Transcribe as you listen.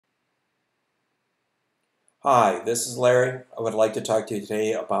Hi, this is Larry. I would like to talk to you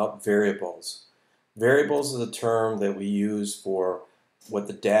today about variables. Variables is a term that we use for what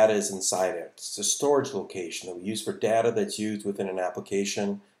the data is inside it. It's a storage location that we use for data that's used within an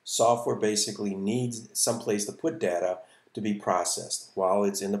application. Software basically needs some place to put data to be processed while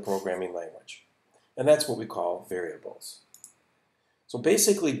it's in the programming language. And that's what we call variables. So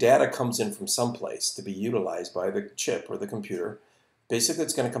basically data comes in from someplace to be utilized by the chip or the computer. Basically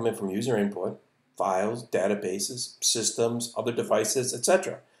it's going to come in from user input, files, databases, systems, other devices,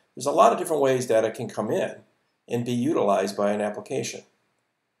 etc. There's a lot of different ways data can come in and be utilized by an application.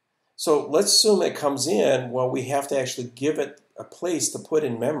 So let's assume it comes in, well, we have to actually give it a place to put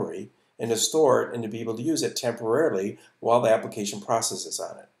in memory and to store it and to be able to use it temporarily while the application processes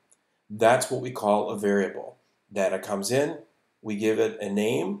on it. That's what we call a variable. Data comes in, we give it a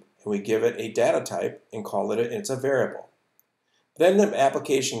name, and we give it a data type and call it's a variable. Then the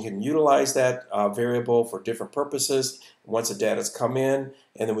application can utilize that variable for different purposes once the data's come in,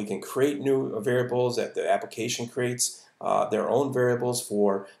 and then we can create new variables that the application creates their own variables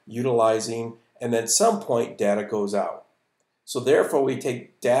for utilizing, and then at some point data goes out. So therefore we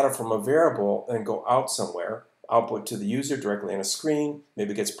take data from a variable and go out somewhere, output to the user directly on a screen,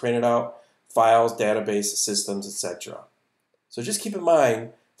 maybe it gets printed out, files, databases, systems, etc. So just keep in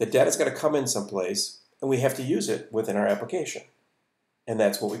mind that data's got to come in someplace and we have to use it within our application. And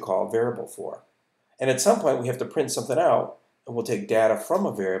that's what we call a variable for. And at some point we have to print something out, and we'll take data from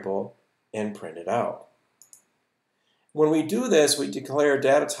a variable and print it out. When we do this, we declare a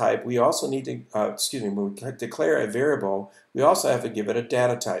data type. We also need to, when we declare a variable, we also have to give it a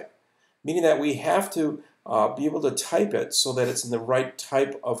data type, meaning that we have to be able to type it so that it's in the right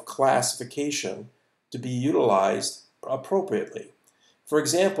type of classification to be utilized appropriately. For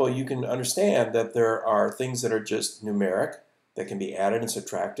example, you can understand that there are things that are just numeric, that can be added and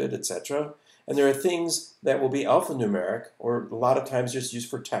subtracted, etc. And there are things that will be alphanumeric, or a lot of times just used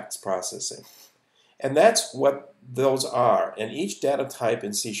for text processing. And that's what those are. And each data type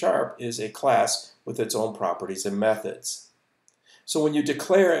in C# is a class with its own properties and methods. So when you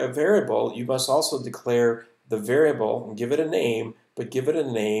declare a variable, you must also declare the variable and give it a name, but give it a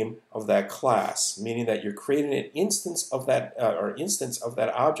name of that class, meaning that you're creating an instance of that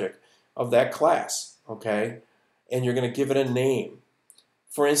object of that class, okay? And you're going to give it a name.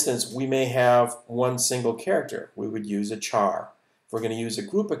 For instance, we may have one single character. We would use a char. If we're going to use a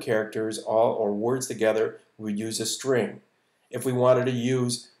group of characters or words together, we would use a string. If we wanted to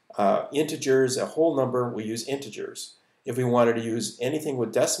use integers, a whole number, we use integers. If we wanted to use anything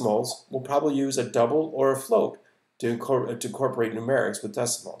with decimals, we'll probably use a double or a float to incorporate numerics with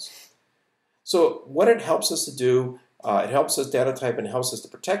decimals. So what it helps us to do, it helps us data type and helps us to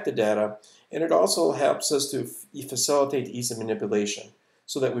protect the data, and it also helps us to facilitate ease of manipulation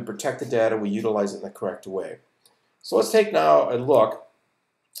so that we protect the data, we utilize it in the correct way. So let's take now a look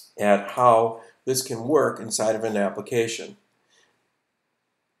at how this can work inside of an application.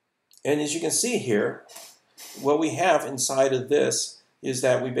 And as you can see here, what we have inside of this is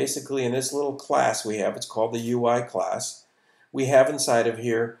that we basically, in this little class we have, it's called the UI class, we have inside of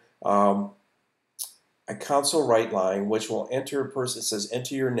here a console write line which will enter a person. It says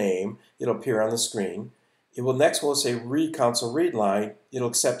enter your name. It'll appear on the screen. It will next will say read console read line. It'll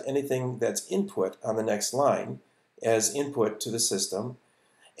accept anything that's input on the next line as input to the system,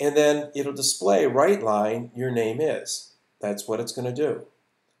 and then it'll display write line your name is. That's what it's going to do.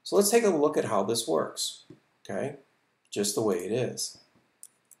 So let's take a look at how this works. Okay, just the way it is.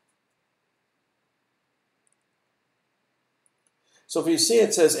 So if you see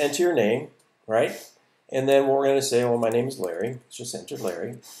it says enter your name, right? And then we're going to say, well, my name is Larry. Let's just enter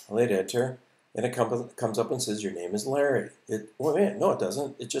Larry. I'll hit enter. And it comes up and says your name is Larry. Wait a minute, no it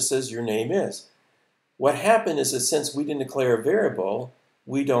doesn't. It just says your name is. What happened is that since we didn't declare a variable,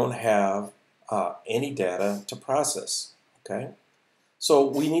 we don't have any data to process. Okay, so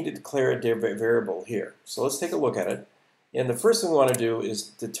we need to declare a variable here. So let's take a look at it. And the first thing we want to do is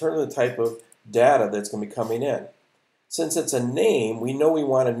determine the type of data that's going to be coming in. Since it's a name, we know we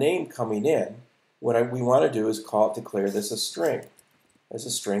want a name coming in. What we want to do is declare this a string, as a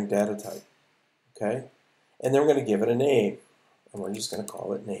string data type. Okay, and then we're going to give it a name, and we're just going to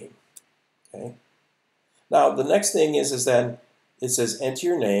call it name. Okay. Now the next thing is then it says enter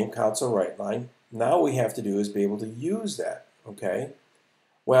your name, console write line. Now what we have to do is be able to use that. Okay.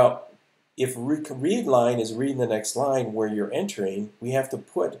 Well, if read line is reading the next line where you're entering, we have to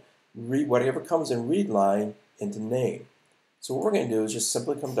put whatever comes in read line into name. So what we're going to do is just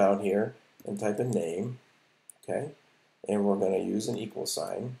simply come down here and type in name. Okay. And we're going to use an equal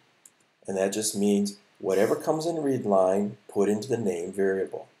sign. And that just means whatever comes in read line, put into the name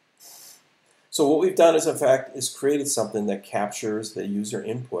variable. So what we've done is, in fact, is created something that captures the user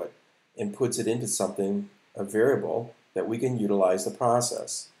input and puts it into something, a variable, that we can utilize the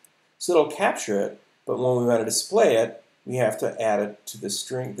process. So it'll capture it, but when we want to display it, we have to add it to the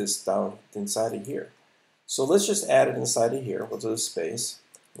string that's down inside of here. So let's just add it inside of here. We'll do a space.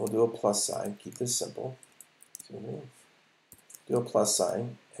 We'll do a plus sign. Keep this simple. Do a plus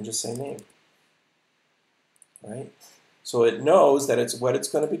sign and just say name. Right? So it knows that what it's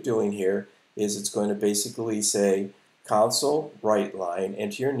going to be doing here is it's going to basically say console write line,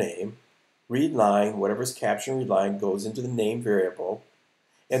 enter your name, read line, whatever's capturing read line goes into the name variable,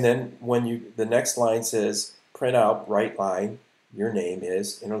 and then when the next line says print out write line, your name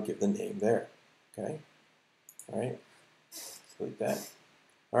is, and it'll give the name there. Okay? All right? Delete that.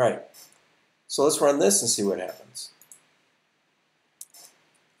 All right. So let's run this and see what happens.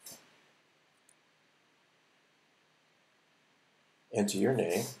 Enter your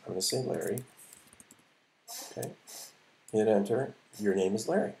name. I'm going to say Larry. Okay. Hit enter. Your name is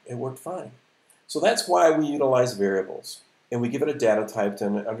Larry. It worked fine. So that's why we utilize variables. And we give it a data type to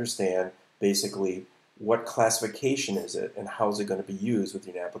understand basically what classification is it and how is it going to be used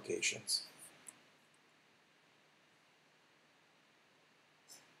within applications.